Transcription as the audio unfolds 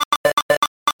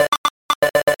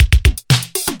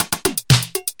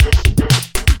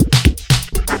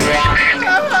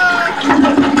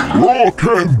Rock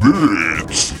and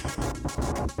Beats.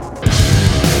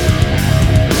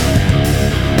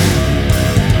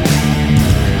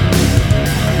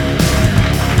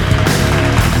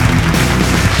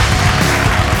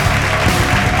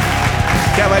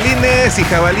 Jabalines y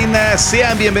jabalinas,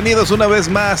 sean bienvenidos una vez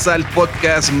más al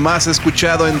podcast más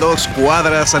escuchado en 2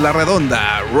 cuadras a la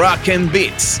redonda, Rock and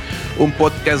Beats. Un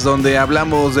podcast donde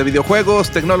hablamos de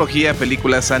videojuegos, tecnología,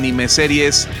 películas, anime,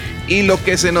 series y lo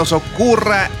que se nos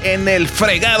ocurra en el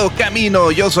fregado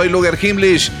camino. Yo soy Luger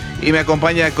Himmlish y me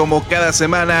acompaña como cada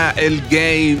semana el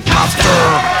Game Master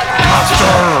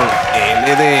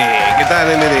LD. ¿Qué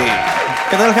tal, LD?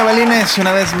 ¿Qué tal, jabalines?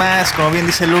 Una vez más, como bien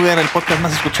dice Luger, el podcast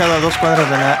más escuchado a 2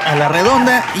 cuadras a la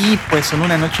redonda. Y pues en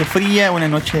una noche fría, una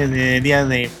noche de día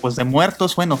de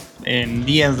muertos. Bueno, en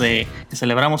días de que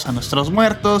celebramos a nuestros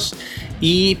muertos.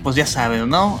 Y pues ya saben,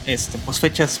 ¿no? Pues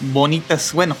fechas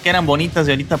bonitas, bueno, que eran bonitas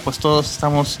y ahorita pues todos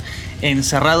estamos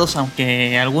encerrados,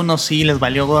 aunque a algunos sí les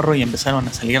valió gorro y empezaron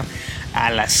a salir a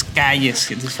las calles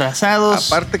disfrazados.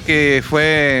 Aparte que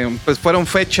fueron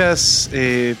fechas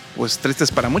pues tristes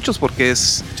para muchos porque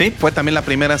 ¿sí? Fue también la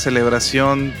primera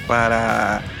celebración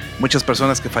para muchas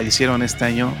personas que fallecieron este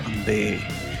año de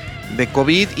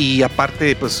COVID, y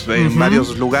aparte pues en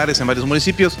varios lugares, en varios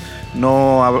municipios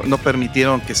no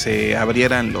permitieron que se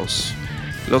abrieran los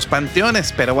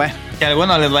panteones, pero bueno. Que a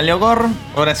algunos les valió gorro.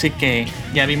 Ahora sí que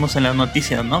ya vimos en las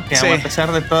noticias, ¿no? Que sí, a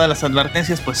pesar de todas las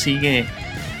advertencias pues sigue.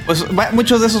 Pues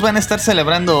muchos de esos van a estar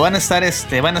celebrando, van a ser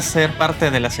parte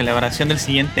de la celebración del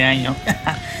siguiente año.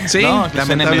 Sí, ¿no?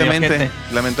 Lamentablemente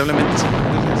sí.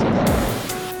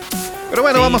 Pero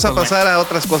bueno, vamos a pasar a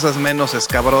otras cosas menos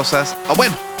escabrosas. O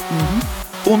bueno,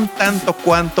 un tanto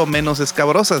cuanto menos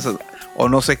escabrosas. O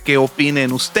no sé qué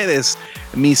opinen ustedes,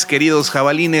 mis queridos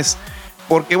jabalines.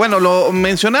 Porque bueno, lo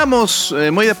mencionamos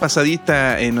muy de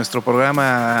pasadita en nuestro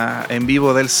programa en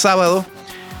vivo del sábado.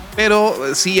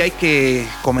 Pero sí hay que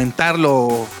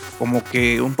comentarlo como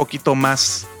que un poquito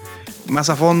más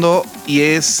a fondo, y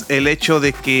es el hecho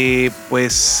de que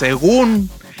pues según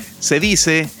se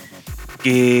dice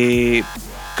que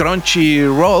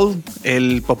Crunchyroll,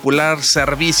 el popular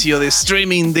servicio de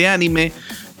streaming de anime,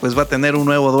 pues va a tener un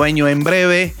nuevo dueño en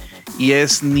breve, y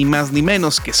es ni más ni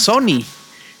menos que Sony,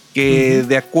 que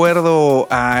de acuerdo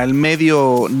al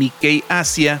medio Nikkei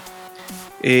Asia,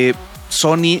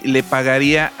 Sony le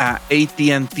pagaría a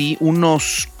AT&T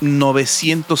unos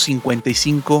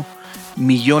 $955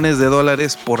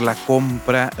 millones por la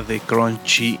compra de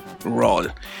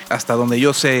Crunchyroll. Hasta donde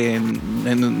yo sé,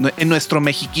 en nuestro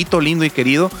Mexiquito lindo y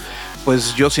querido,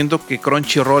 pues yo siento que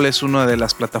Crunchyroll es una de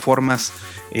las plataformas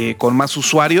con más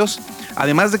usuarios.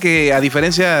 Además de que, a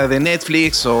diferencia de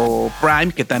Netflix o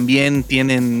Prime, que también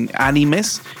tienen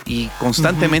animes y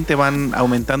constantemente van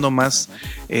aumentando más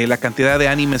la cantidad de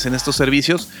animes en estos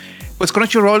servicios, pues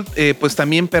Crunchyroll pues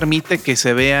también permite que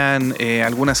se vean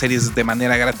algunas series de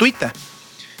manera gratuita.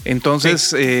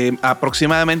 Entonces,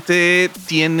 aproximadamente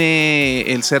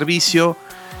tiene el servicio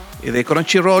de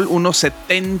Crunchyroll unos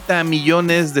 70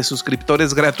 millones de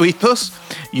suscriptores gratuitos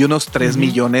y unos 3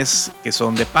 millones que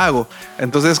son de pago.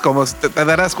 Entonces, como te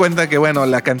darás cuenta que bueno,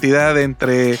 la cantidad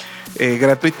entre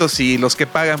gratuitos y los que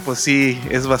pagan, pues sí,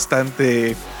 es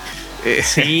bastante...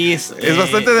 sí, es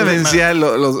bastante demencial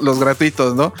los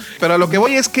gratuitos, ¿no? Pero a lo que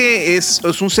voy es que es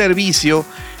un servicio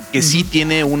que sí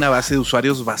tiene una base de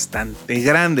usuarios bastante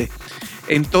grande.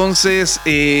 Entonces,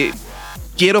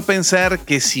 quiero pensar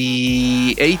que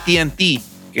si AT&T,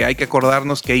 que hay que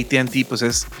acordarnos que AT&T pues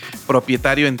es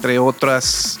propietario, entre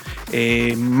otras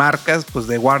marcas, pues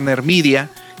de Warner Media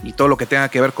y todo lo que tenga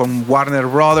que ver con Warner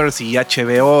Brothers y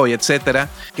HBO y etcétera,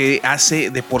 que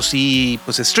hace de por sí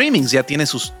pues streamings, ya tienen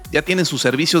sus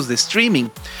servicios de streaming.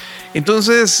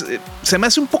 Entonces se me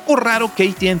hace un poco raro que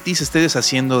AT&T se esté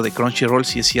deshaciendo de Crunchyroll,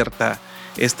 si es cierta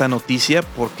esta noticia,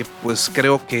 porque pues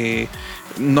creo que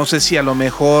no sé si a lo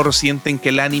mejor sienten que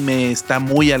el anime está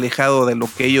muy alejado de lo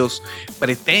que ellos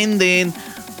pretenden,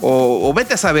 o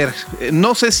vete a saber.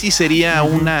 No sé si sería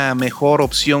una mejor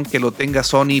opción que lo tenga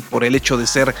Sony por el hecho de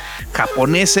ser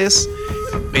japoneses,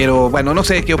 pero bueno, no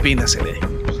sé qué opinas, Ede.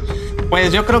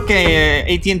 Pues yo creo que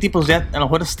AT&T pues ya a lo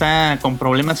mejor está con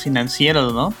problemas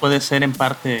financieros, ¿no? Puede ser en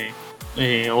parte,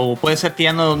 o puede ser que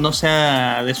ya no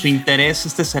sea de su interés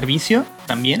este servicio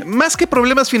también. Más que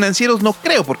problemas financieros no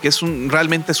creo, porque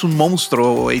realmente es un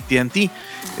monstruo AT&T.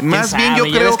 Más bien yo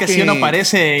creo que si uno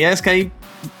parece, ya ves que hay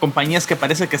compañías que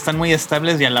parece que están muy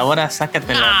estables y a la hora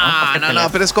sácatela, ¿no? No,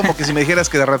 pero es como que si me dijeras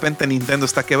que de repente Nintendo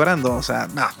está quebrando, o sea,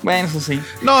 no. Bueno, eso sí.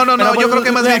 No, yo creo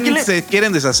que más bien se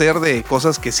quieren deshacer de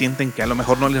cosas que sienten que a lo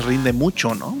mejor no les rinde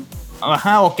mucho, ¿no?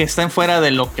 Ajá, o que estén fuera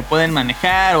de lo que pueden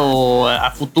manejar o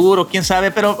a futuro, quién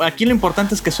sabe, pero aquí lo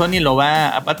importante es que Sony lo va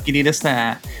a adquirir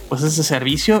pues ese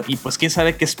servicio y pues quién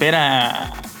sabe qué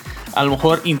espera, a lo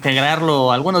mejor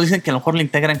integrarlo. Algunos dicen que a lo mejor lo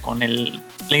integran con el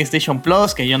PlayStation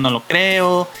Plus, que yo no lo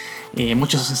creo.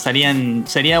 Muchos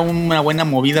sería una buena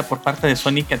movida por parte de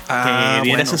Sony que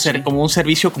diera ese como un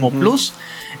servicio como Plus.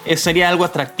 Sería algo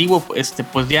atractivo,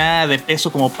 pues ya de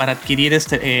peso como para adquirir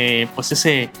pues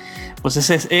ese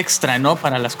extra, ¿no?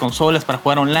 Para las consolas, para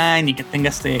jugar online y que tenga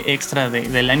este extra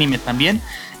del anime también.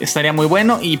 Estaría muy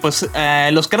bueno. Y pues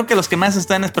creo que los que más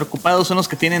están preocupados son los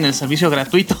que tienen el servicio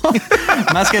gratuito,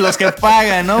 más que los que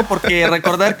pagan, ¿no? Porque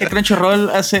recordar que Crunchyroll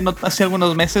hace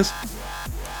algunos meses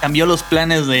cambió los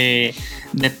planes de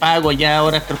pago. Ya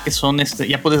ahora creo que son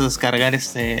ya puedes descargar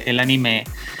el anime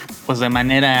pues de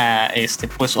manera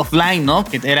pues offline, ¿no?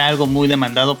 Que era algo muy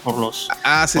demandado por los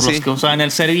que usaban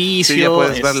el servicio. Sí, ya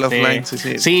puedes verlo offline,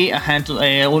 Sí, ajá,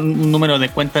 un número de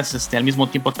cuentas al mismo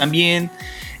tiempo también.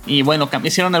 Y bueno,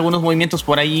 hicieron algunos movimientos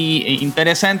por ahí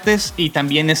interesantes y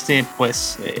también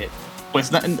pues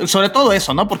sobre todo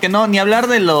eso, ¿no? Porque ni hablar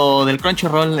del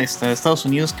Crunchyroll de Estados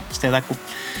Unidos, que pues te da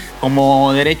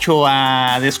como derecho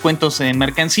a descuentos en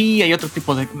mercancía y otro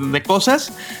tipo de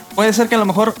cosas. Puede ser que a lo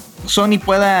mejor Sony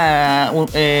pueda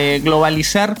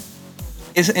globalizar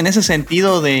en ese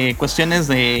sentido de cuestiones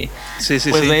de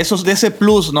de ese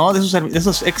plus, ¿no? De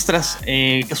esos extras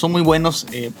que son muy buenos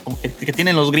que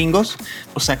tienen los gringos,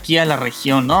 pues aquí a la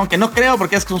región, ¿no? Aunque no creo,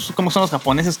 porque es como son los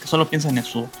japoneses que solo piensan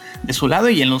de su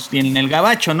lado y en el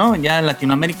gabacho, ¿no? Ya en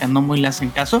Latinoamérica no muy le hacen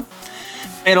caso.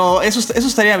 Pero eso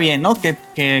estaría bien, ¿no? Que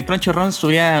Crunchyroll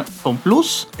estuviera con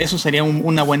Plus. Eso sería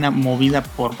una buena movida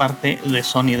por parte de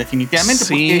Sony, definitivamente.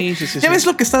 Sí, ya ves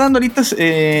lo que está dando ahorita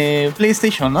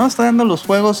PlayStation, ¿no? Está dando los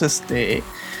juegos,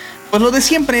 pues lo de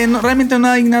siempre. Realmente no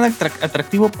hay nada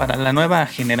atractivo para la nueva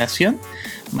generación.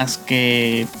 Más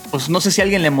que, pues no sé si a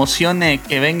alguien le emocione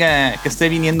que esté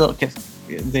viniendo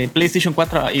de PlayStation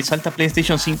 4 y salta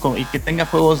PlayStation 5 y que tenga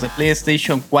juegos de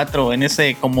PlayStation 4 en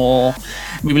ese como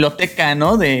biblioteca,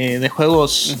 ¿no? De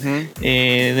juegos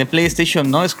de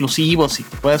PlayStation, ¿no? Exclusivos y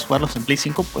que puedas jugarlos en Play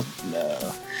 5, pues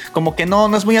como que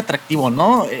no es muy atractivo,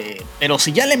 ¿no? Pero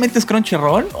si ya le metes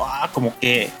Crunchyroll, como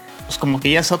que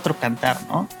ya es otro cantar,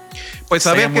 ¿no? Pues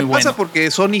a ver qué pasa,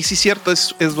 porque Sony, sí, cierto,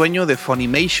 es dueño de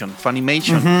Funimation,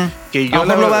 que yo a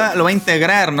lo mejor lo va a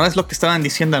integrar, ¿no? Es lo que estaban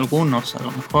diciendo algunos, a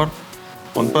lo mejor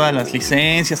con todas las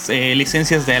licencias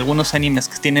de algunos animes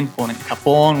que tienen en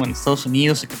Japón o en Estados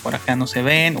Unidos y que por acá no se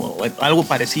ven, o algo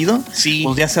parecido. Sí.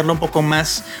 Pues de hacerlo un poco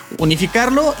más,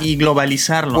 unificarlo y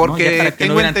globalizarlo, porque, ¿no? Ya para que tengo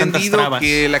no hubieran tantas entendido trabas.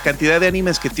 que la cantidad de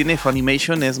animes que tiene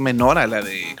Funimation es menor a la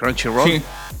de Crunchyroll. Sí.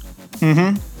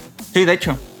 Sí, de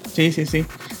hecho. Sí.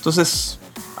 Entonces,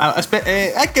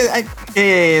 hay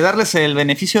que darles el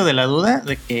beneficio de la duda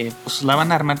de que pues la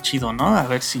van a armar chido, ¿no? A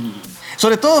ver si...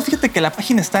 Sobre todo, fíjate que la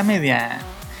página está media...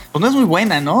 Pues no es muy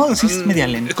buena, ¿no? Sí, es media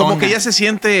lentona. Como que ya se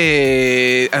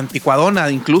siente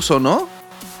anticuadona incluso, ¿no?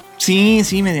 Sí,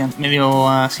 medio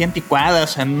así anticuada. O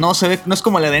sea, no se ve... No es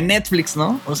como la de Netflix,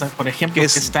 ¿no? O sea, por ejemplo, que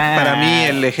está... Para mí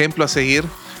el ejemplo a seguir.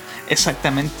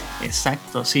 Exactamente,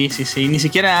 exacto. Sí. Ni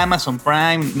siquiera Amazon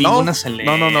Prime, ninguna se le...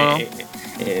 No.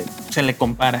 Se le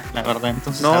compara, la verdad.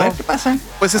 Entonces, a ver qué pasa.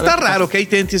 Pues está raro que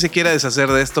AT&T se quiera deshacer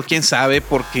de esto, quién sabe,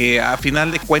 porque a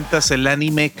final de cuentas el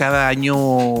anime cada año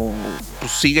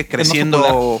pues, sigue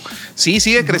creciendo. Sí,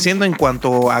 sigue creciendo en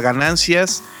cuanto a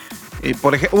ganancias.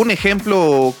 Un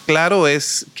ejemplo claro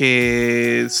es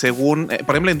que según,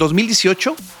 por ejemplo, en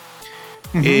 2018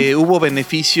 hubo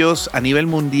beneficios a nivel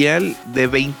mundial de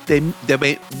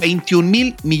 21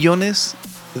 mil millones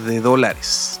de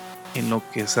dólares en lo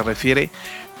que se refiere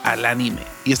al anime.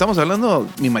 Y estamos hablando,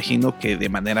 me imagino que de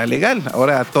manera legal.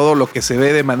 Ahora todo lo que se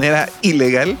ve de manera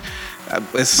ilegal,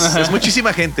 pues es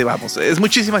muchísima gente, es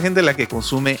muchísima gente la que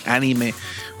consume anime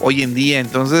hoy en día.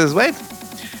 Entonces, bueno,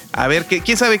 a ver,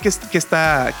 quién sabe qué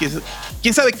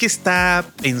está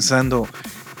pensando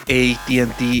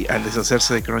AT&T al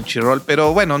deshacerse de Crunchyroll.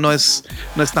 Pero bueno, no es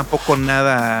tampoco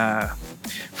nada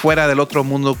fuera del otro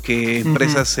mundo que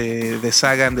empresas se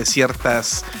deshagan de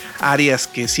ciertas áreas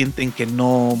que sienten que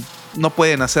no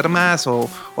pueden hacer más o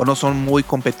no son muy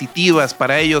competitivas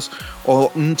para ellos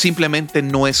o simplemente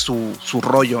no es su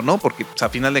rollo, ¿no? Porque pues, a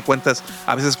final de cuentas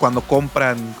a veces cuando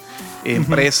compran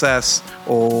empresas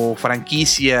o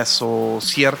franquicias o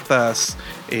ciertas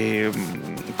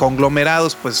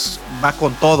conglomerados, pues va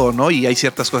con todo, ¿no? Y hay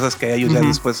ciertas cosas que a ellos ya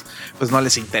después pues no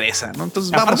les interesa, ¿no?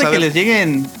 Entonces vamos aparte a ver.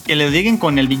 Que les lleguen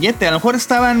con el billete. A lo mejor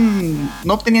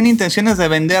no tenían intenciones de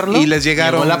venderlo y les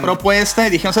llegaron la propuesta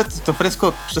y dijeron, o sea, te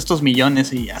ofrezco pues, estos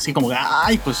millones y así como,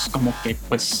 ay, pues como que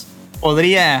pues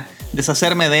podría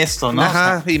deshacerme de esto, ¿no?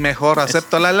 Ajá, o sea, y mejor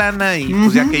acepto la lana y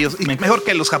pues ya que ellos, y mejor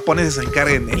que los japoneses se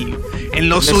encarguen en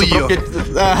lo suyo.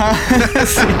 Ajá,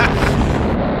 sí.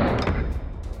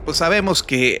 Pues sabemos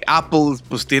que Apple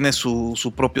pues tiene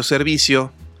su propio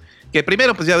servicio. Que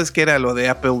primero, pues ya ves que era lo de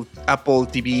Apple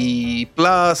TV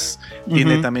Plus,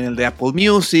 tiene también el de Apple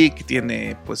Music,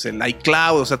 tiene pues el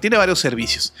iCloud, o sea, tiene varios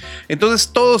servicios.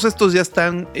 Entonces, todos estos ya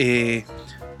están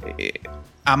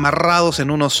amarrados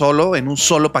en un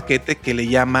solo paquete que le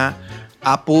llama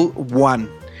Apple One.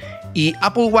 Y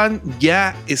Apple One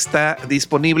ya está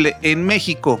disponible en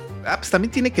México. Pues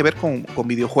también tiene que ver con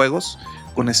videojuegos,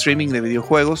 con streaming de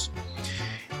videojuegos.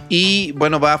 Y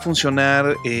bueno, va a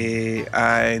funcionar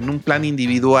en un plan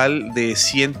individual de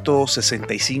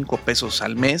 165 pesos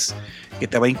al mes, que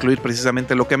te va a incluir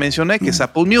precisamente lo que mencioné, que es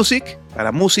Apple Music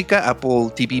para música, Apple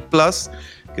TV Plus,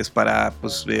 que es para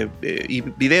pues,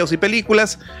 videos y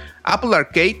películas, Apple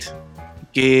Arcade,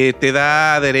 que te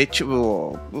da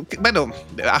derecho, bueno,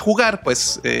 a jugar,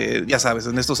 pues ya sabes,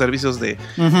 en estos servicios de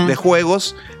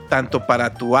juegos, tanto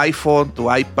para tu iPhone, tu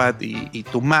iPad y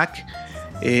tu Mac.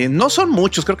 No son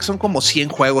muchos, creo que son como 100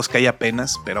 juegos que hay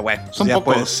apenas, pero bueno, son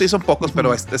pocos. Sí, son pocos,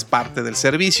 pero es parte del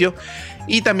servicio.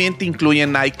 Y también te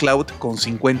incluyen iCloud con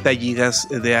 50 gigas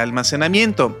de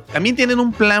almacenamiento. También tienen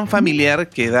un plan familiar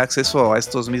que da acceso a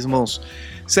estos mismos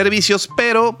servicios,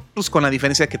 pero pues con la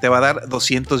diferencia que te va a dar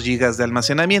 200 gigas de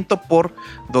almacenamiento por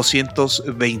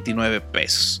 229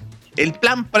 pesos. El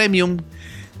plan premium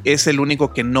es el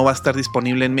único que no va a estar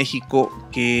disponible en México,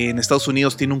 que en Estados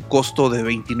Unidos tiene un costo de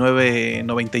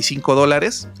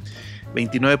 $29.95.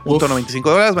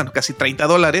 $29.95, bueno, casi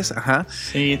 $30, ajá.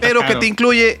 Sí, pero caro. Que te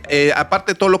incluye,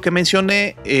 aparte de todo lo que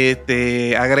mencioné,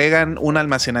 te agregan un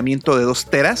almacenamiento de 2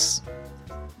 teras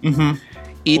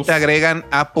y te agregan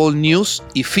Apple News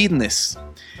y Fitness.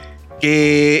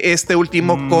 Que este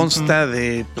último consta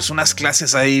de pues unas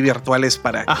clases ahí virtuales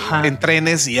para que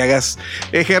entrenes y hagas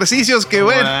ejercicios que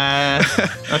bueno.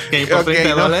 Ok, por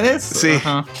 $30. ¿No? Sí.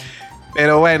 Ajá.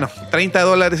 Pero bueno,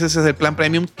 $30, ese es el plan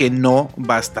premium que no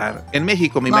va a estar en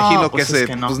México. Me imagino pues que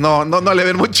ese pues no le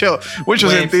ven mucho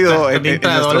sentido en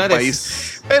nuestro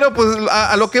país. Pero pues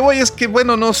a lo que voy es que,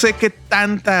 bueno, no sé qué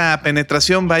tanta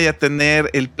penetración vaya a tener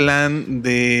el plan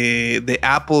de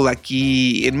Apple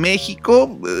aquí en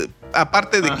México.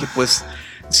 Aparte de que pues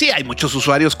sí hay muchos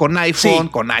usuarios con iPhone,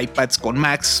 con iPads, con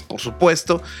Macs, por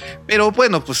supuesto, pero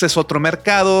bueno, pues es otro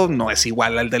mercado, no es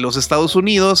igual al de los Estados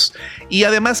Unidos, y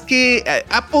además que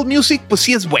Apple Music pues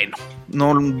sí es bueno,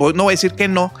 no voy a decir que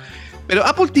no, pero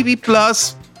Apple TV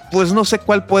Plus pues no sé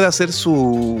cuál puede ser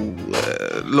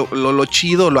lo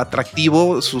chido, lo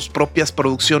atractivo. Sus propias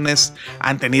producciones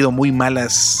han tenido muy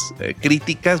malas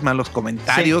críticas, malos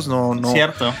comentarios.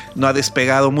 Cierto. No ha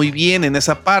despegado muy bien en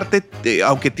esa parte,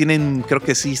 aunque creo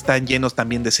que sí están llenos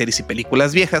también de series y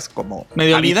películas viejas, como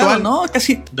medio olvidado, ¿no?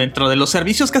 Casi dentro de los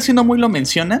servicios casi no muy lo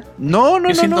mencionan. No.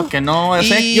 Yo siento que no.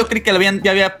 Yo creí que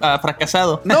ya había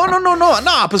fracasado. No,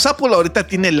 pues Apple ahorita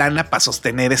tiene lana para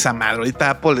sostener esa madre.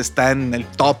 Ahorita Apple está en el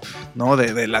top, ¿no?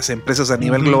 de las empresas a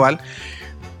nivel global,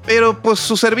 pero pues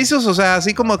sus servicios, o sea,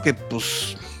 así como que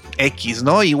pues X,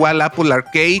 ¿no? Igual Apple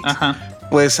Arcade,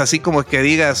 pues así como que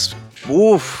digas,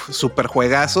 super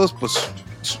juegazos, pues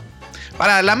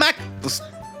para la Mac, pues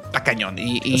está cañón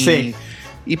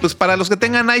y pues para los que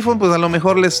tengan iPhone, pues a lo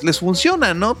mejor les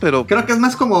funciona, ¿no? Pero creo que es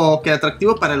más como que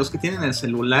atractivo para los que tienen el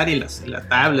celular y la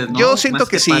tablet, ¿no? Yo siento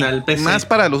que sí, más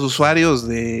para los usuarios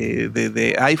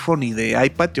de iPhone y de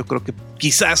iPad, yo creo que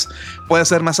quizás pueda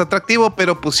ser más atractivo,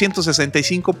 pero pues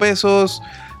 165 pesos,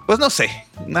 pues no sé,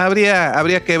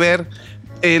 habría que ver.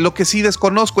 Lo que sí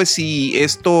desconozco es si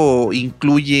esto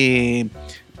incluye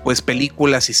pues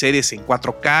películas y series en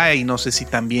 4K y no sé si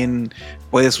también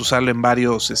puedes usarlo en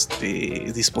varios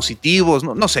dispositivos,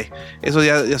 no sé, eso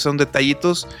ya son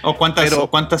detallitos. O cuántas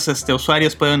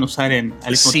usuarios pueden usar al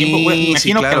mismo tiempo. Bueno,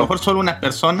 imagino que a lo mejor solo una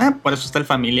persona, por eso está el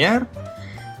familiar.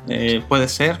 Puede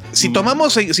ser. Si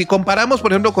comparamos,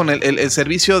 por ejemplo, con el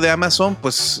servicio de Amazon,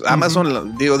 pues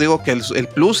Amazon, digo que el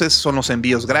plus son los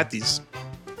envíos gratis.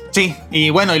 Sí,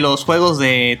 y bueno, y los juegos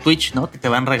de Twitch, ¿no? Que te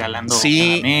van regalando cada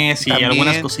mes y también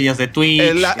algunas cosillas de Twitch,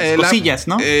 cosillas,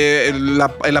 ¿no?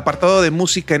 El apartado de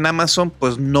música en Amazon,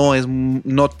 pues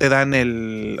no te dan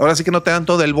ahora sí que no te dan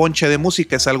todo el bonche de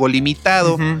música, es algo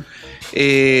limitado.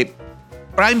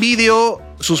 Prime Video,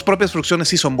 sus propias producciones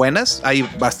sí son buenas, hay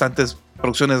bastantes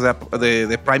producciones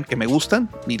de Prime que me gustan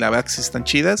y la verdad que sí están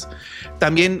chidas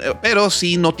también, pero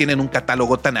sí no tienen un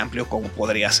catálogo tan amplio como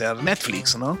podría ser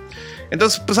Netflix, ¿no?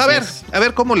 Entonces, pues a ver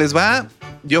cómo les va.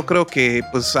 yo creo que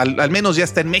pues al menos ya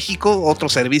está en México, otro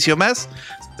servicio más.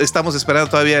 Estamos esperando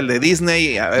todavía el de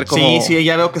Disney, a ver cómo... Sí,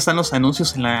 ya veo que están los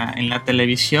anuncios en la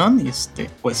televisión,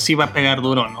 pues sí va a pegar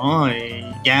duro, ¿no?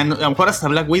 A lo mejor hasta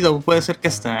Black Widow puede ser que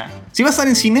hasta... Sí va a estar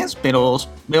en cines, pero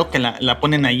veo que la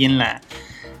ponen ahí en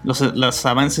los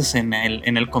avances en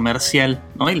el comercial,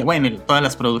 ¿no? Y bueno, todas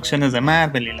las producciones de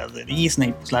Marvel y las de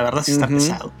Disney, pues la verdad sí está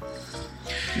pesado.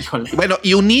 Híjole. Bueno,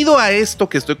 y unido a esto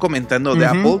que estoy comentando de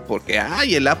Apple, porque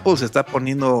el Apple se está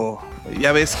poniendo,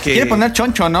 ya ves que... Quiere poner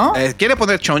choncho, ¿no? Quiere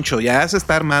poner choncho, ya se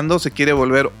está armando, se quiere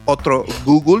volver otro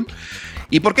Google.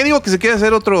 ¿Y por qué digo que se quiere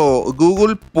hacer otro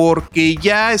Google? Porque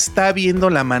ya está viendo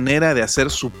la manera de hacer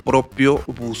su propio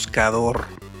buscador.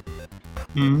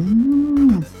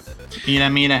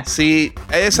 Mira. Sí,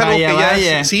 es algo que ya...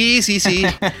 Vaya. Sí.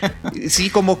 Sí,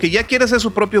 como que ya quiere hacer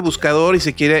su propio buscador y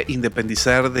se quiere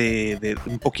independizar de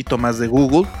un poquito más de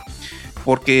Google,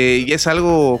 porque ya es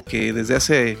algo que desde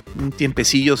hace un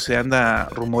tiempecillo se anda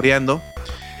rumoreando.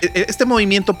 Este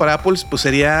movimiento para Apple pues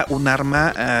sería un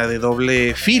arma de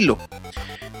doble filo,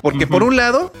 porque por un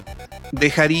lado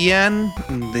dejarían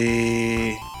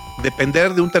de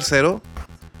depender de un tercero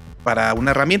para una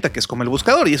herramienta que es como el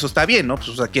buscador, y eso está bien, ¿no? Pues,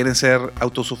 o sea, quieren ser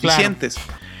autosuficientes.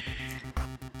 Claro.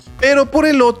 Pero por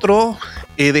el otro,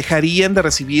 dejarían de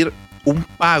recibir un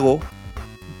pago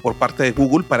por parte de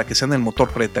Google para que sean el motor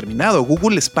predeterminado.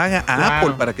 Google les paga a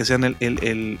Apple para que sean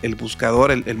el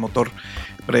buscador, el motor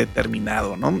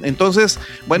predeterminado, ¿no? Entonces,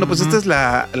 bueno, pues esta es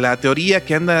la teoría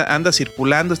que anda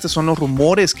circulando. Estos son los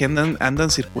rumores que andan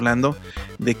circulando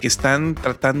de que están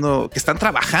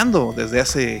trabajando desde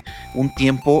hace un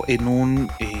tiempo en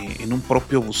un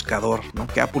propio buscador, ¿no?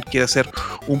 Que Apple quiere hacer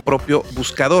un propio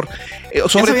buscador,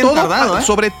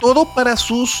 sobre todo para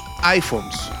sus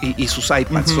iPhones y sus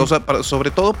iPads, o sea, sobre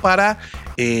todo para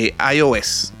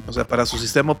iOS, o sea, para su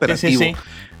sistema operativo. Sí.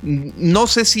 No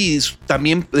sé si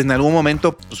también en algún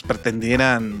momento pues,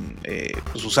 pretendieran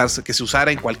pues que se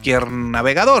usara en cualquier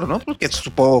navegador, ¿no? Porque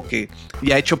supongo que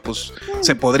ya hecho, pues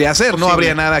se podría hacer, no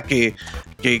habría nada que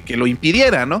lo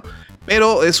impidiera, ¿no?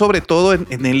 Pero es sobre todo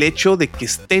en el hecho de que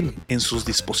estén en sus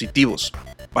dispositivos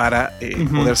para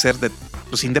poder ser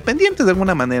pues, independientes de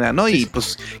alguna manera, ¿no? Y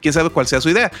pues quién sabe cuál sea su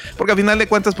idea, porque al final de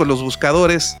cuentas, pues los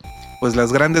buscadores, pues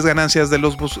las grandes ganancias de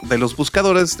los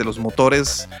buscadores, de los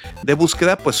motores de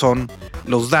búsqueda, pues son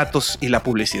los datos y la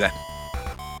publicidad.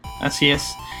 Así es.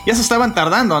 Ya se estaban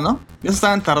tardando, ¿no?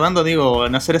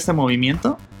 En hacer este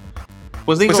movimiento.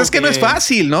 Pues es que no es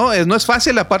fácil, ¿no? No es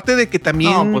fácil, aparte de que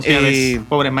también... No, pues ya ves,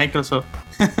 pobre Microsoft.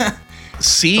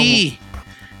 Sí.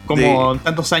 Como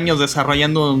tantos años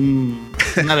desarrollando un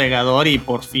navegador y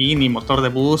por fin, y motor de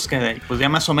búsqueda, y pues ya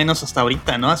más o menos hasta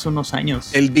ahorita, ¿no? Hace unos años.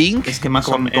 El Bing. Es que más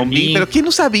o menos. Bing. Pero ¿quién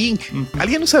usa Bing?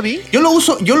 ¿Alguien usa Bing? Yo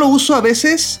lo uso a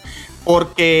veces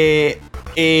porque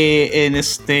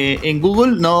en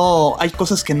Google no hay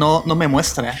cosas que no me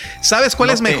muestra. ¿Sabes cuál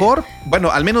es mejor?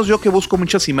 Bueno, al menos yo que busco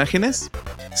muchas imágenes.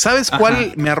 ¿Sabes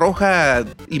cuál me arroja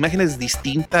imágenes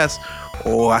distintas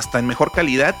o hasta en mejor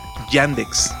calidad?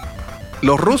 Yandex.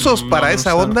 Los rusos para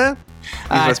esa onda.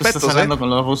 Respetos, estás hablando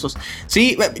con los rusos.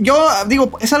 Sí, yo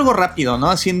digo, es algo rápido, ¿no?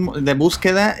 Así de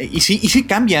búsqueda. Y sí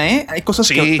cambia, ¿eh? Hay cosas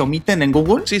que omiten en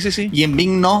Google. Sí. Y en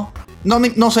Bing no.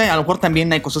 No sé, a lo mejor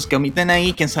también hay cosas que omiten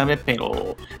ahí, quién sabe,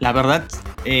 pero la verdad,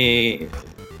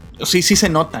 sí se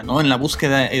nota, ¿no? En la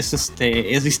búsqueda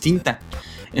es distinta.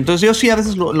 Entonces yo sí a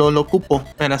veces lo ocupo,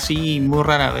 pero así muy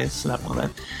rara vez, la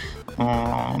verdad.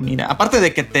 Mira, aparte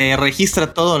de que te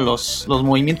registra todos los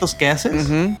movimientos que haces,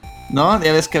 ¿no?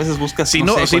 Ya ves que a veces buscas. Si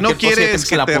no quieres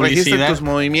que te registren tus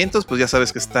movimientos, pues ya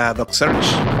sabes que está Doc Search.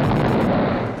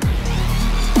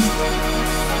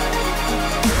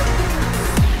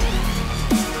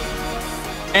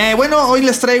 Bueno, hoy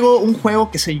les traigo un juego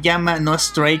que se llama No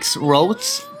Strikes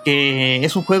Roads, que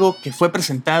es un juego que fue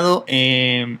presentado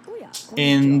en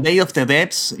Day of the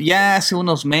Devs ya hace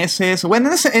unos meses, bueno,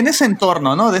 en ese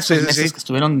entorno, ¿no? De esos meses que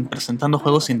estuvieron presentando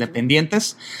juegos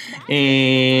independientes.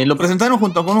 Lo presentaron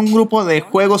junto con un grupo de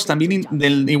juegos también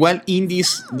del igual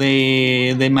indies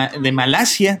de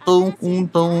Malasia, todo un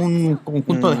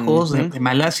conjunto de juegos de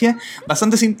Malasia,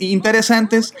 bastante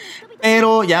interesantes.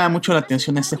 Pero llama mucho la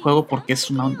atención este juego porque es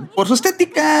por su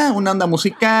estética, una onda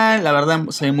musical, la verdad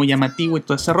se ve muy llamativo y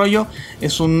todo ese rollo.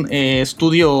 Es un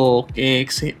estudio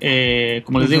que,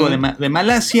 como les digo, de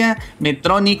Malasia.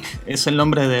 Metronic es el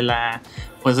nombre de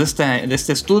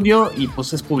este estudio, y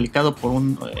pues es publicado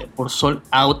por Soul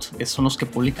Out, que son los que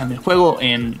publican el juego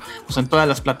en todas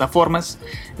las plataformas.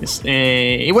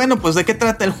 Y bueno, pues ¿de qué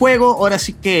trata el juego? Ahora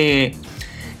sí que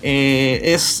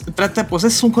Pues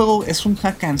es un juego, es un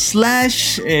hack and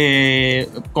slash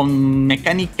con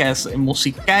mecánicas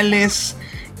musicales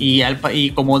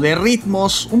y como de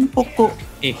ritmos un poco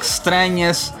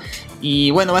extrañas.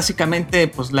 Y bueno, básicamente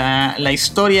pues la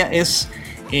historia es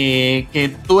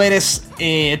que tú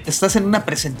estás en una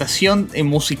presentación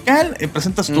musical,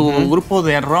 presentas tu grupo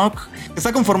de rock, que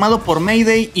está conformado por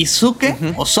Mayday y Suke,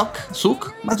 o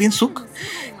Suk, más bien Suk,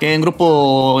 que en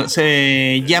grupo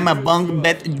se llama Bunk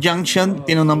Bed Junction,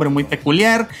 tiene un nombre muy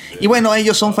peculiar, y bueno,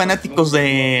 ellos son fanáticos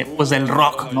del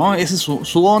rock, ¿no? Esa es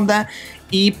su onda.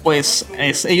 Y pues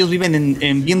ellos viven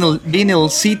en Vinyl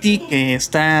City, que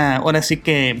está ahora sí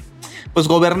que pues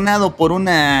gobernado por un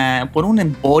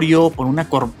emporio, por una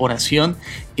corporación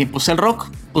que pues el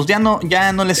rock pues ya no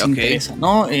les interesa,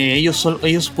 ¿no?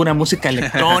 Ellos pura música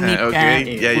electrónica,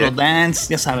 puro dance,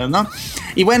 ya sabes, ¿no?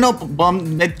 Y bueno,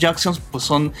 Bed Jackson pues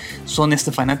son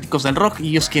fanáticos del rock y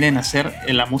ellos quieren hacer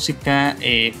la música,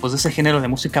 pues ese género de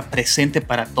música presente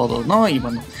para todos, ¿no? Y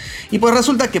bueno, y pues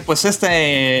resulta que pues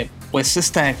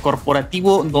este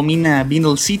corporativo domina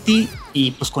Vinyl City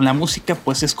y pues con la música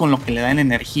pues es con lo que le dan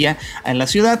energía a la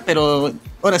ciudad, pero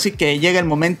ahora sí que llega el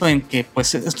momento en que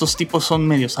pues estos tipos son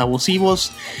medios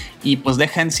abusivos y pues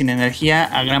dejan sin energía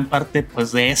a gran parte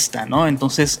pues de esta, ¿no?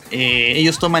 Entonces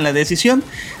ellos toman la decisión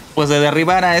pues de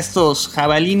derribar a estos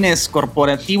jabalines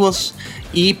corporativos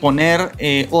y poner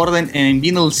orden en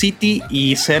Vinyl City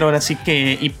y ser ahora sí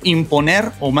que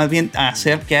imponer, o más bien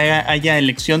hacer que haya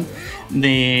elección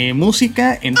de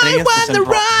música, entre ellas pues el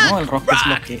rock, ¿no? El rock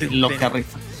es lo que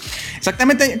rifa.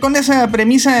 Exactamente, con esa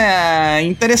premisa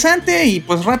interesante y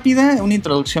pues rápida, una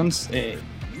introducción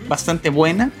bastante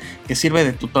buena que sirve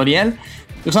de tutorial.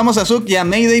 Usamos a Suk y a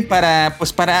Mayday para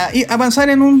avanzar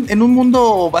en un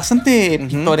mundo bastante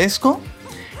pintoresco,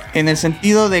 en el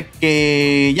sentido de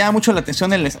que llama mucho la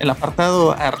atención el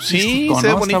apartado artístico,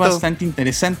 ¿no? Está bastante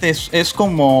interesante. Es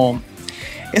como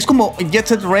Jet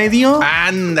Set Radio.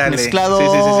 Ándale.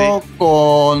 Mezclado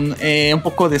con un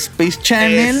poco de Space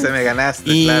Channel. Ese me ganaste,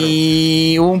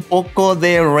 y un poco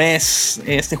de Res,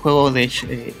 este juego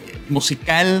de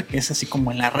musical que es así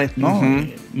como en la red, ¿no?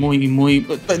 Muy.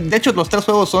 De hecho, los tres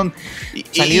juegos son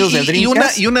salidos de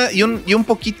Dreamcast. Y un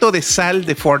poquito de sal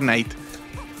de Fortnite.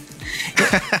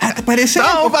 ¿Te parece?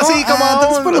 No, así como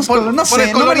por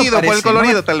el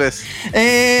colorido, tal vez.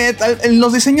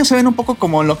 Los diseños se ven un poco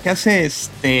como lo que hace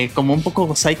como un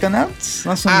poco Psychonauts,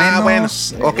 más o menos.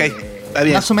 Bueno, ok. Está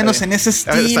bien, más o menos en ese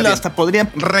estilo, hasta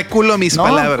podría. Reculo mis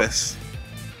palabras.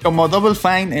 Como Double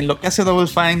Fine, en lo que hace Double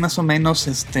Fine, más o menos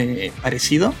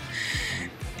parecido.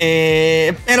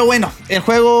 Pero bueno, el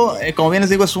juego, como bien les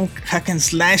digo, es un hack and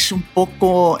slash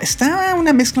está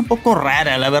una mezcla un poco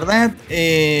rara, la verdad.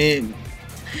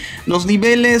 Los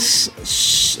niveles,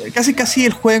 casi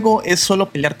el juego es solo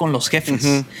pelear con los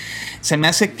jefes. Se me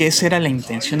hace que esa era la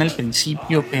intención al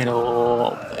principio,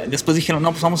 pero después dijeron,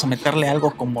 no, pues vamos a meterle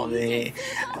algo como de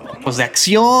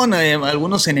acción,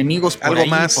 algunos enemigos por algo ahí,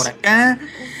 más por acá.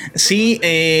 Sí,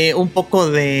 un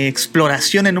poco de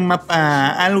exploración en un mapa,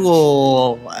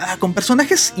 algo con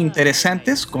personajes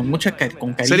interesantes, con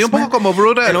carisma. Sería un poco como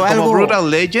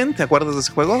Brutal Legend, ¿te acuerdas de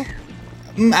ese juego?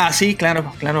 Sí,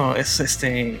 claro, es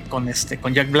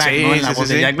con Jack Black, sí, ¿no? En la voz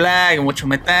de Jack Black, mucho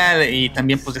metal y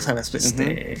también pues ya sabes,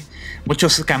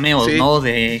 muchos cameos, sí, ¿no?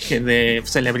 De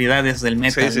celebridades del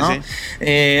metal, ¿no?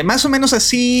 Más o menos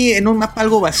así, en un mapa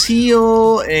algo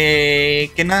vacío,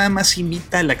 que nada más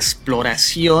invita a la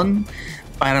exploración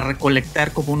para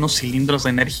recolectar como unos cilindros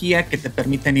de energía que te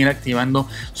permiten ir activando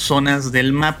zonas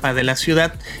del mapa de la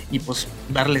ciudad y pues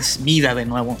darles vida de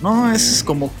nuevo, ¿no? Es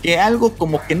como que algo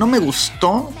como que no me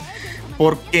gustó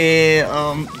porque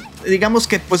digamos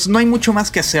que pues no hay mucho más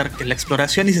que hacer que la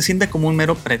exploración y se siente como un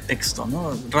mero pretexto,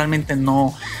 ¿no? Realmente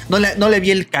no le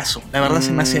vi el caso, la verdad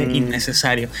se me hace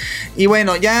innecesario. Y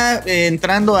bueno, ya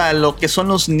entrando a lo que son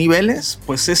los niveles,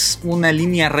 pues es una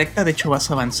línea recta, de hecho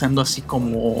vas avanzando así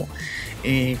como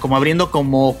abriendo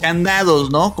como candados,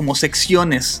 ¿no? Como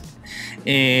secciones.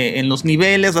 En los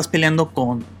niveles vas peleando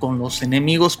con los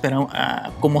enemigos, pero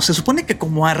como se supone que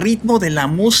como a ritmo de la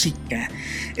música.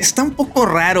 Está un poco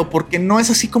raro porque no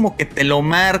es así como que te lo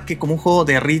marque como un juego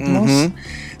de ritmos,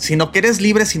 sino que eres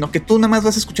libre, sino que tú nada más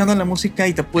vas escuchando la música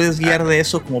y te puedes guiar de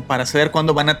eso como para saber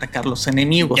cuándo van a atacar los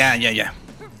enemigos. Ya.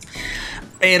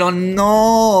 Pero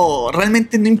no,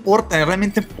 realmente no importa,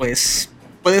 realmente pues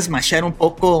puedes mashear un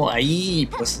poco ahí y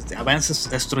pues avanzas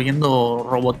destruyendo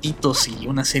robotitos y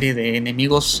una serie de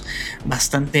enemigos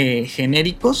bastante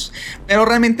genéricos, pero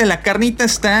realmente la carnita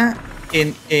está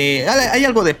en hay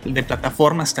algo de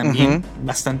plataformas también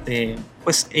bastante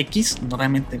pues X, no,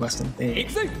 realmente bastante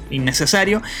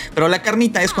innecesario, pero la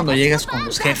carnita es cuando llegas con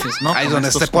los jefes, ¿no? Ahí es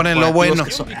donde se pone lo bueno.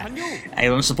 Ahí es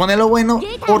donde se pone lo bueno,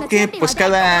 porque pues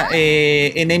cada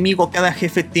enemigo, cada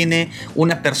jefe tiene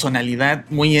una personalidad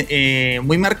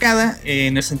muy marcada,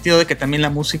 en el sentido de que también la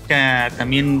música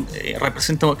también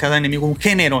representa cada enemigo un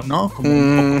género, ¿no? Como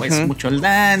un poco es mucho el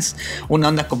dance, una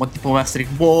onda como tipo Backstreet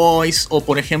Boys, o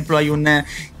por ejemplo hay una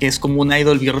que es como un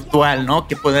idol virtual, ¿no?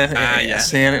 Que puede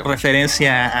hacer referencia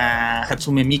a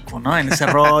Hatsume Miku, ¿no? En ese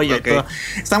rollo y todo.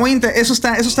 Está muy eso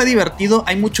está divertido.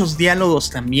 Hay muchos diálogos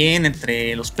también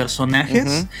entre los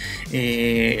personajes.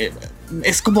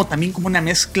 Es como también como una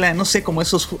mezcla, no sé, como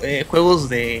esos juegos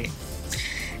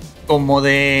como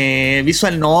de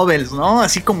visual novels, ¿no?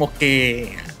 Así como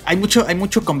que hay mucho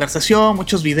conversación,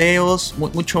 muchos videos,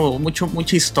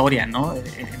 mucha historia, ¿no?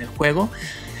 En el juego.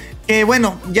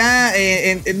 Bueno, ya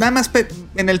nada más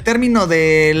en el término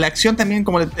de la acción también,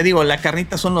 como te digo, la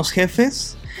carnita son los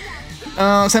jefes.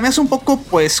 Se me hace un poco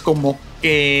pues como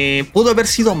que pudo haber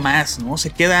sido más, ¿no? Se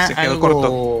quedó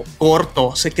algo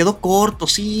corto. Se quedó corto,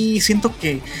 sí, siento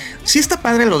que sí está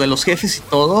padre lo de los jefes y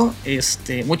todo.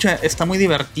 Está muy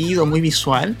divertido, muy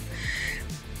visual.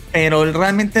 Pero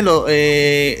realmente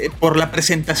por la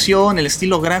presentación, el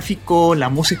estilo gráfico, la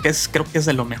música creo que es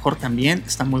de lo mejor también,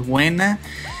 está muy buena.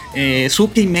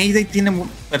 Suki Mayday tiene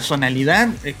personalidad,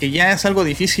 que ya es algo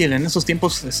difícil en estos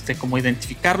tiempos, como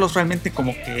identificarlos realmente,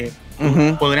 como que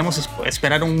podremos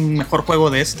esperar un mejor juego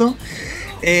de esto.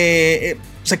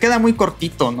 Se queda muy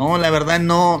cortito, ¿no? La verdad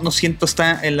no siento,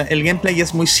 el gameplay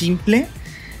es muy simple.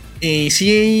 Y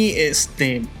sí,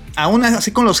 aún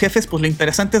así con los jefes, pues lo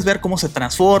interesante es ver cómo se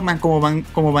transforman, cómo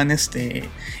van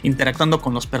interactuando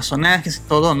con los personajes y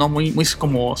todo, ¿no? Muy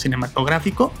como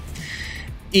cinematográfico.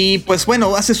 Y pues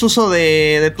bueno, haces uso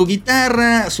de tu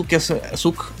guitarra, Suki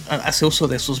hace uso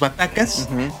de sus batacas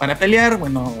para pelear.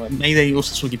 Bueno, Mayday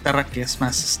usa su guitarra, que es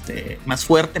más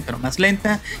fuerte, pero más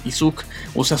lenta. Y Suk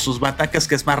usa sus batacas,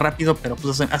 que es más rápido, pero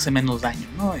pues hace menos daño,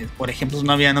 ¿no? Por ejemplo,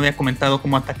 no había comentado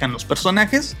cómo atacan los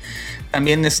personajes.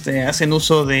 También hacen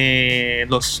uso de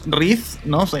los riffs,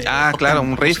 ¿no? Claro,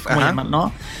 un riff,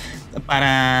 ¿no?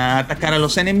 Para atacar a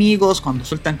los enemigos cuando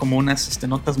sueltan como unas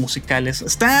notas musicales.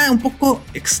 Está un poco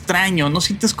extraño, no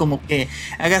sientes como que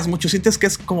hagas mucho, sientes que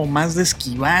es como más de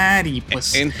esquivar y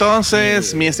pues...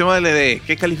 Entonces, mi estimado LD,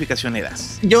 ¿qué calificación le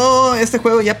das? Yo, este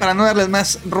juego, ya para no darles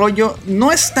más rollo,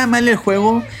 no está mal el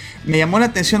juego, me llamó la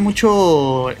atención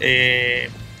mucho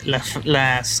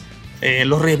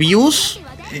los reviews,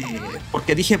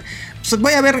 porque dije... Pues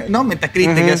voy a ver, ¿no?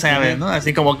 Metacritic, ya sabes, ¿no?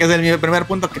 Así como que es mi primer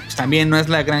punto, que pues también no es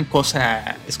la gran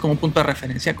cosa, es como un punto de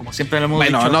referencia, como siempre lo hemos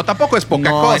dicho. Bueno, no, tampoco es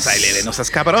poca cosa, no seas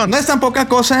cabrón. No es tan poca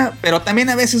cosa, pero también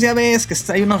a veces ya ves que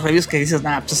hay unos reviews que dices,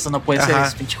 pues esto no puede ser,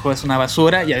 este pinche juego es una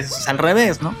basura, y a veces es al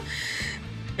revés, ¿no?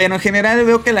 Pero en general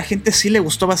veo que a la gente sí le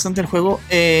gustó bastante el juego.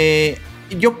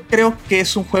 Yo creo que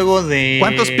es un juego de...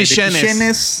 ¿Cuántos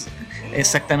pichenes?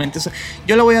 Exactamente eso.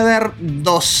 Yo le voy a dar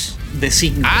 2 de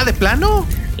 5. ¿De plano?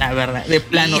 La verdad, de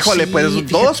plano. Híjole, sí, pues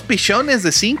 2 pichones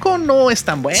de 5 no es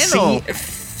tan bueno. Sí,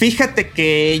 fíjate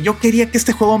que yo quería que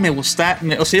este juego me gustara.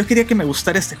 Yo quería que me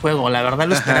gustara este juego. La verdad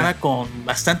lo esperaba con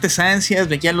bastantes ansias.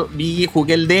 Ya lo vi,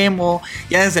 jugué el demo.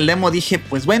 Ya desde el demo dije,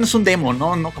 pues bueno, es un demo,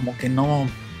 ¿no? No, como que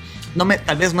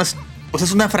tal vez no es. Pues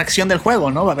es una fracción del juego,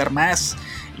 ¿no? Va a haber más.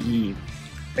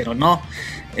 Pero no.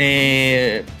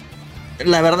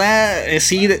 La verdad,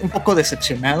 sí, un poco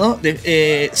decepcionado.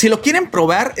 Si lo quieren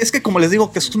probar, es que como les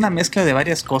digo, que es una mezcla de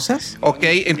varias cosas. Ok,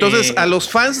 entonces a los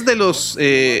fans de los,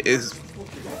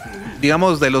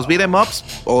 digamos, de los beat'em ups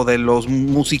o de los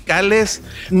musicales,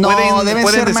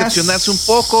 pueden decepcionarse un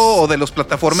poco, o de los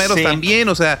plataformeros también,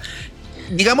 o sea,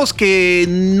 digamos que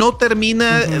no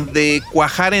termina de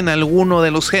cuajar en alguno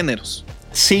de los géneros.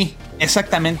 Sí,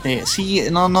 exactamente, sí,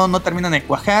 no terminan de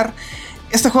cuajar.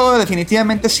 Este juego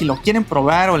definitivamente, si lo quieren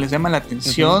probar o les llama la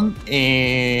atención,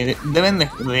 deben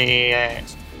de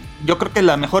yo creo que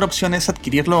la mejor opción es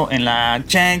adquirirlo en la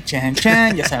Chan,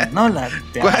 ya saben, ¿no?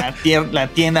 La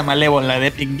tienda malévola de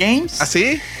Epic Games. ¿Ah,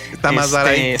 sí? Está más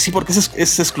barato. Sí, porque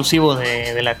es exclusivo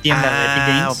de la tienda de Epic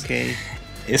Games. Okay.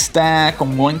 Está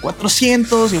como en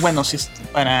 400 y bueno, si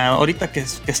para ahorita que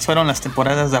fueron las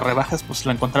temporadas de rebajas, pues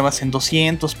lo encontrabas en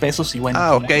 200 pesos y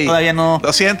bueno, okay. Todavía no.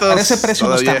 200. Para ese precio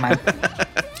todavía.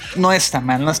 No está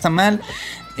mal.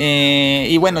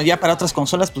 Y bueno, ya para otras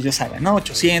consolas, pues ya saben, ¿no?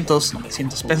 800,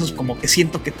 900 pesos, como que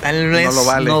siento que tal vez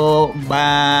no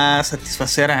va a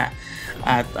satisfacer a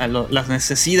las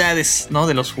necesidades, ¿no?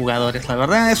 De los jugadores. La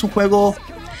verdad es un juego,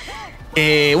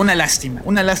 una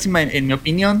lástima en mi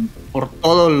opinión. por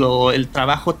todo el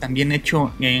trabajo también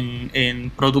hecho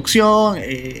en producción,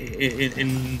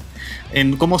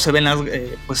 en cómo se ven las,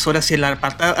 pues ahora sí el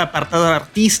apartado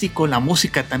artístico, la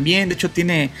música también. De hecho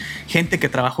tiene gente que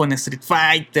trabajó en Street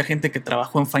Fighter, gente que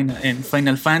trabajó en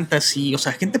Final Fantasy, o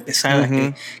sea, gente pesada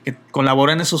que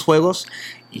colaboró en esos juegos.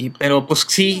 Pero pues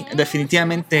sí,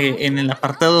 definitivamente en el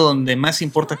apartado donde más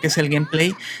importa, que es el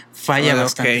gameplay, falla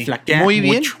bastante, flaquea muy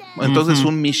bien mucho. Entonces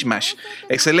un mishmash.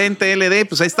 Excelente, LD,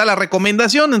 pues ahí está la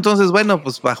recomendación. Entonces, bueno,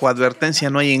 pues bajo advertencia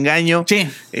no hay engaño. Sí.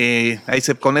 Ahí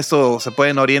con esto se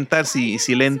pueden orientar si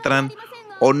le entran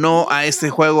o no a este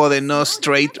juego de No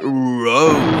Straight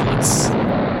Roads.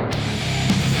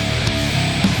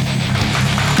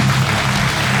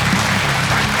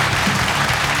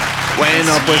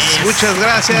 Bueno, pues muchas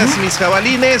gracias, mis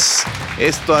jabalines.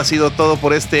 Esto ha sido todo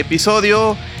por este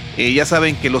episodio. Ya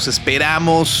saben que los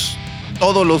esperamos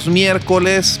todos los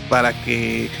miércoles para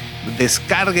que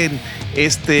descarguen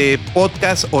este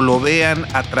podcast o lo vean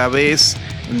a través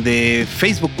de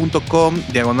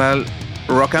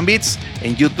facebook.com/Rock and Beats,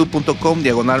 en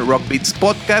youtube.com/Rock Beats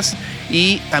Podcast,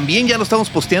 y también ya lo estamos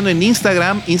posteando en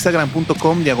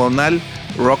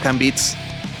instagram.com/Rock and Beats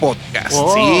Podcast.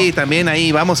 Oh. Sí, también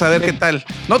ahí vamos a ver qué tal.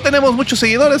 No tenemos muchos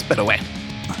seguidores, pero bueno,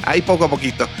 ahí poco a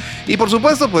poquito. Y por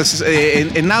supuesto, pues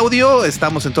en audio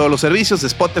estamos en todos los servicios de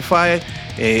Spotify,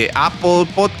 Apple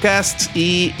Podcasts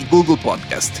y Google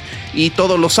Podcast. Y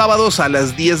todos los sábados a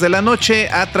las 10 de la noche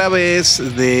a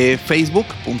través de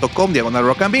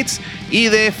facebook.com/Rock and Beats y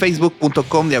de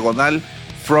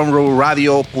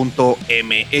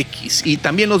facebook.com/FromRowRadio.mx. Y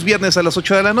también los viernes a las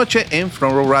 8 de la noche en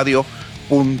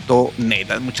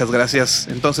FromRowRadio.net. Muchas gracias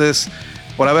entonces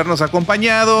por habernos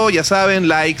acompañado. Ya saben,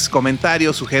 likes,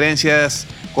 comentarios, sugerencias,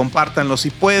 compártanlo si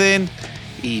pueden.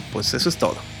 Y pues eso es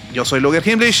todo. Yo soy Luger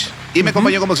Himlich y me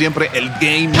acompañó como siempre el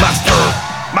Game Master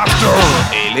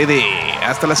LD.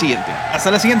 Hasta la siguiente. Hasta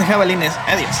la siguiente, jabalines.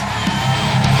 Adiós.